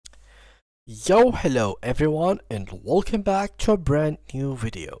Hello everyone, and welcome back to a brand new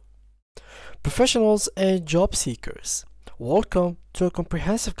video. Professionals and job seekers, welcome to a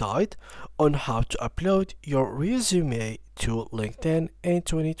comprehensive guide on how to upload your resume to LinkedIn in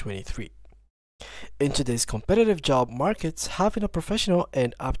 2023. In today's competitive job markets, having a professional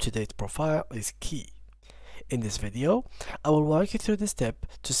and up-to-date profile is key. In this video, I will walk you through the step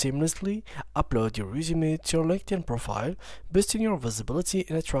to seamlessly upload your resume to your LinkedIn profile, boosting your visibility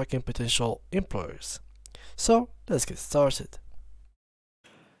and attracting potential employers. So, let's get started.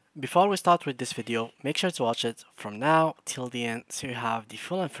 Before we start with this video, make sure to watch it from now till the end so you have the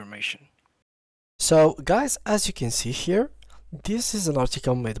full information. So guys, as you can see here, this is an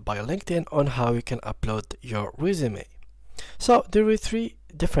article made by LinkedIn on how you can upload your resume. So there are three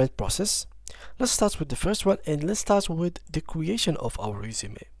different processes. Let's start with the first one, and let's start with the creation of our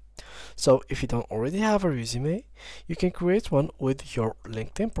resume. So if you don't already have a resume, you can create one with your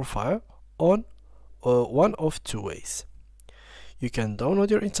LinkedIn profile on one of two ways. You can download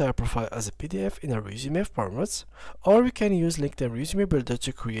your entire profile as a PDF in a resume format, or you can use LinkedIn Resume Builder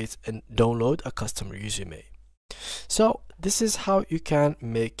to create and download a custom resume. So this is how you can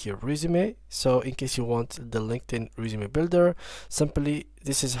make your resume. So in case you want the LinkedIn Resume Builder, simply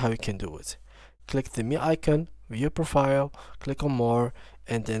this is how you can do it. Click the me icon, view profile, click on more,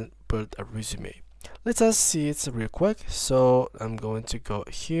 and then build a resume. Let us see it real quick. So I'm going to go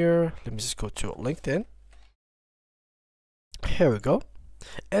here. Let me just go to LinkedIn. Here we go.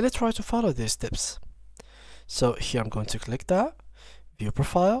 And let's try to follow these steps. So here I'm going to click that, view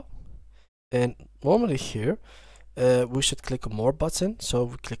profile, and normally here we should click on more button. So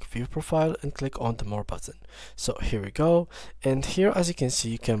we click view profile and click on the more button. So here we go, and here as you can see,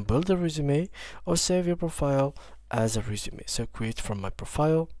 you can build a resume or save your profile as a resume. So create from my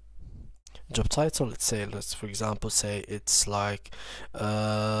profile, job title, let's for example say it's like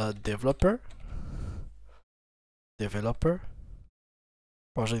developer,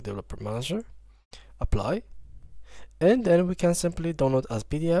 project developer manager, apply, and then we can simply download as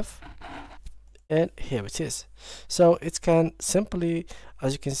PDF. And here it is. So it can simply,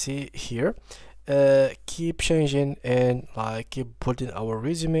 as you can see here, keep changing and keep building our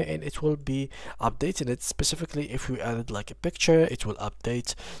resume, and it will be updating it. Specifically if we added like a picture, it will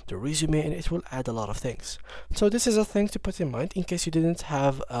update the resume and it will add a lot of things. So this is a thing to put in mind in case you didn't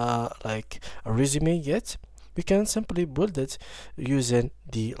have like a resume yet. We can simply build it using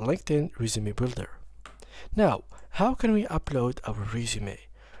the LinkedIn Resume Builder. Now, how can we upload our resume?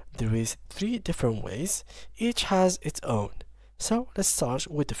 There is three different ways, each has its own. So let's start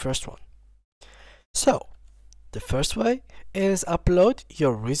with the first one. So the first way is upload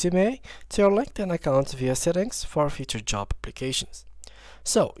your resume to your LinkedIn account via settings for future job applications.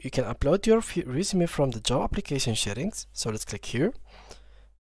 So you can upload your resume from the job application settings. So let's click here,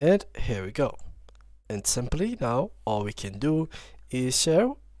 and here we go. And simply now all we can do is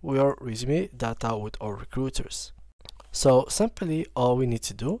share your resume data with our recruiters. So simply all we need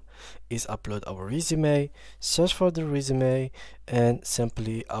to do is upload our resume, search for the resume, and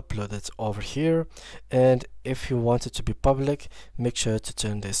simply upload it over here. And if you want it to be public, make sure to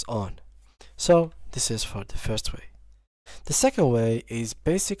turn this on. So this is for the first way. The second way is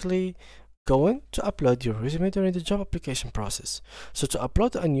basically going to upload your resume during the job application process. So to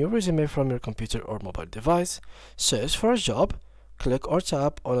upload a new resume from your computer or mobile device, search for a job, click or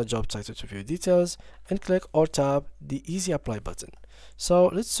tap on a job title to view details, and click or tap the easy apply button. So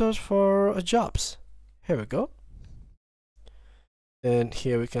let's search for jobs. Here we go. And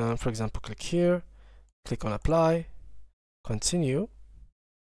here we can, for example, click here, click on apply, continue.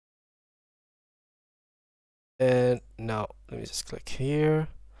 And now let me just click here.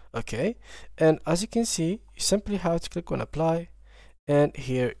 Okay. And as you can see, you simply have to click on apply, and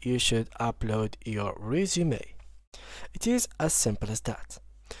here you should upload your resume. It is as simple as that.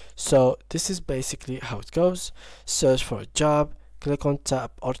 So this is basically how it goes. Search for a job, click on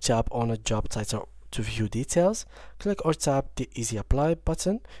tap on a job title to view details, click or tap the easy apply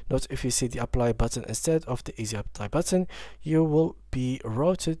button. Note if you see the apply button instead of the easy apply button, you will be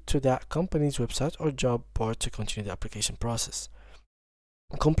routed to that company's website or job board to continue the application process.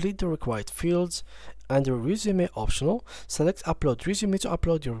 Complete the required fields. Under resume optional, select upload resume to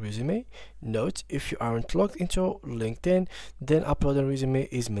upload your resume. Note if you aren't logged into LinkedIn, then uploading resume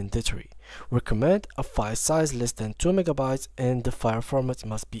is mandatory. Recommend a file size less than 2 MB, and the file format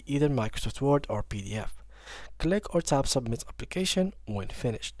must be either Microsoft Word or PDF. Click or tap submit application when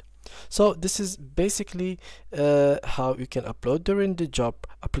finished. So this is basically how you can upload during the job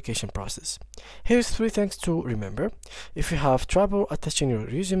application process. Here's 3 things to remember. If you have trouble attaching your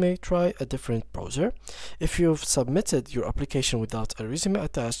resume, try a different browser. If you've submitted your application without a resume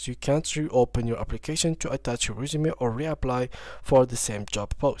attached, you can't reopen your application to attach your resume or reapply for the same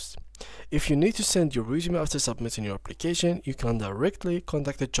job post. If you need to send your resume after submitting your application, you can directly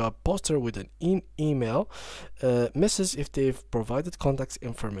contact the job poster with an email message if they've provided contact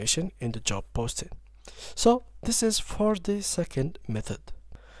information in the job posting. So this is for the second method.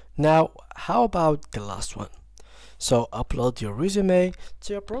 Now, how about the last one? So upload your resume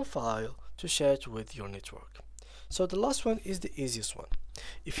to your profile to share it with your network. So the last one is the easiest one.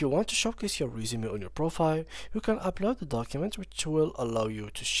 If you want to showcase your resume on your profile, you can upload the document, which will allow you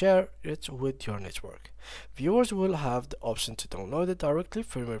to share it with your network. Viewers will have the option to download it directly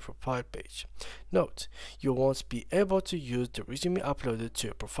from your profile page. Note, you won't be able to use the resume uploaded to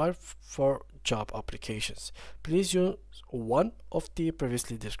your profile for job applications. Please use one of the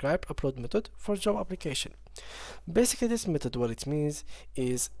previously described upload method for job application. Basically, this method, what it means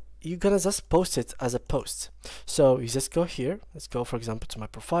is you're gonna just post it as a post. So you just go here, let's go for example to my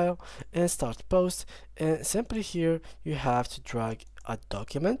profile and start post, and simply here you have to drag a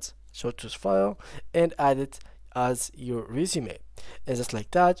document, so choose file and add it as your resume. And just like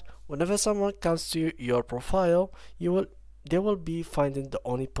that, whenever someone comes to your profile, they will be finding the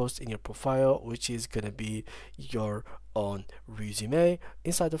only post in your profile, which is gonna be your own resume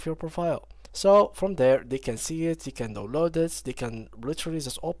inside of your profile. So from there they can see it, they can download it, they can literally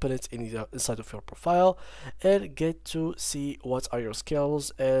just open it inside of your profile and get to see what are your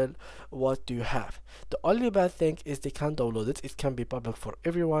skills and what do you have. The only bad thing is they can't download it. It can be public for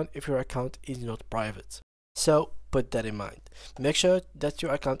everyone if your account is not private. So put that in mind. Make sure that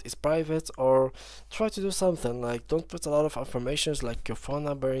your account is private, or try to do something like don't put a lot of information like your phone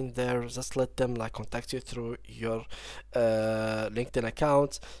number in there. Just let them like contact you through your LinkedIn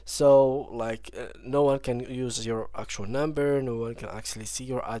account, so like no one can use your actual number, no one can actually see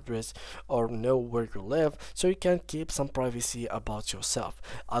your address or know where you live, so you can keep some privacy about yourself.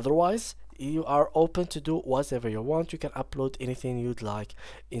 Otherwise, you are open to do whatever you want. You can upload anything you'd like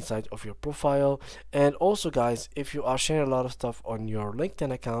inside of your profile. And also guys, if you are sharing a lot of stuff on your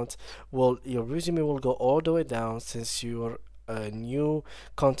LinkedIn account, well, your resume will go all the way down, since your new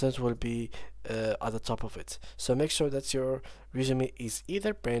content will be at the top of it. So make sure that your resume is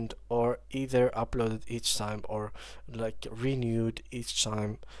either pinned or either uploaded each time, or like renewed each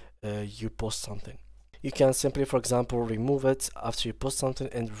time you post something. You can simply, for example, remove it after you post something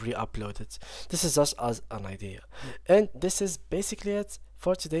and re-upload it. This is just as an idea. And this is basically it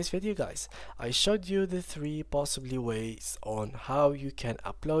for today's video, guys. I showed you the 3 possibly ways on how you can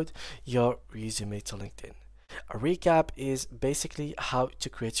upload your resume to LinkedIn. A recap is basically how to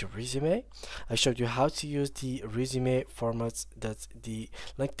create your resume. I showed you how to use the resume formats that the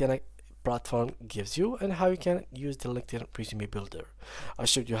LinkedIn platform gives you, and how you can use the LinkedIn resume builder. I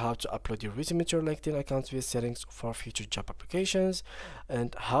showed you how to upload your resume to your LinkedIn account via settings for future job applications,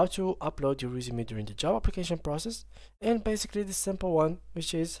 and how to upload your resume during the job application process, and basically the simple one,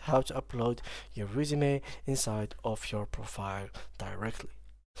 which is how to upload your resume inside of your profile directly.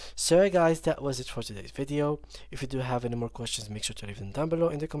 So guys, that was it for today's video. If you do have any more questions, make sure to leave them down below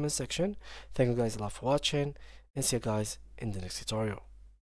in the comment section. Thank you guys a lot for watching, and see you guys in the next tutorial.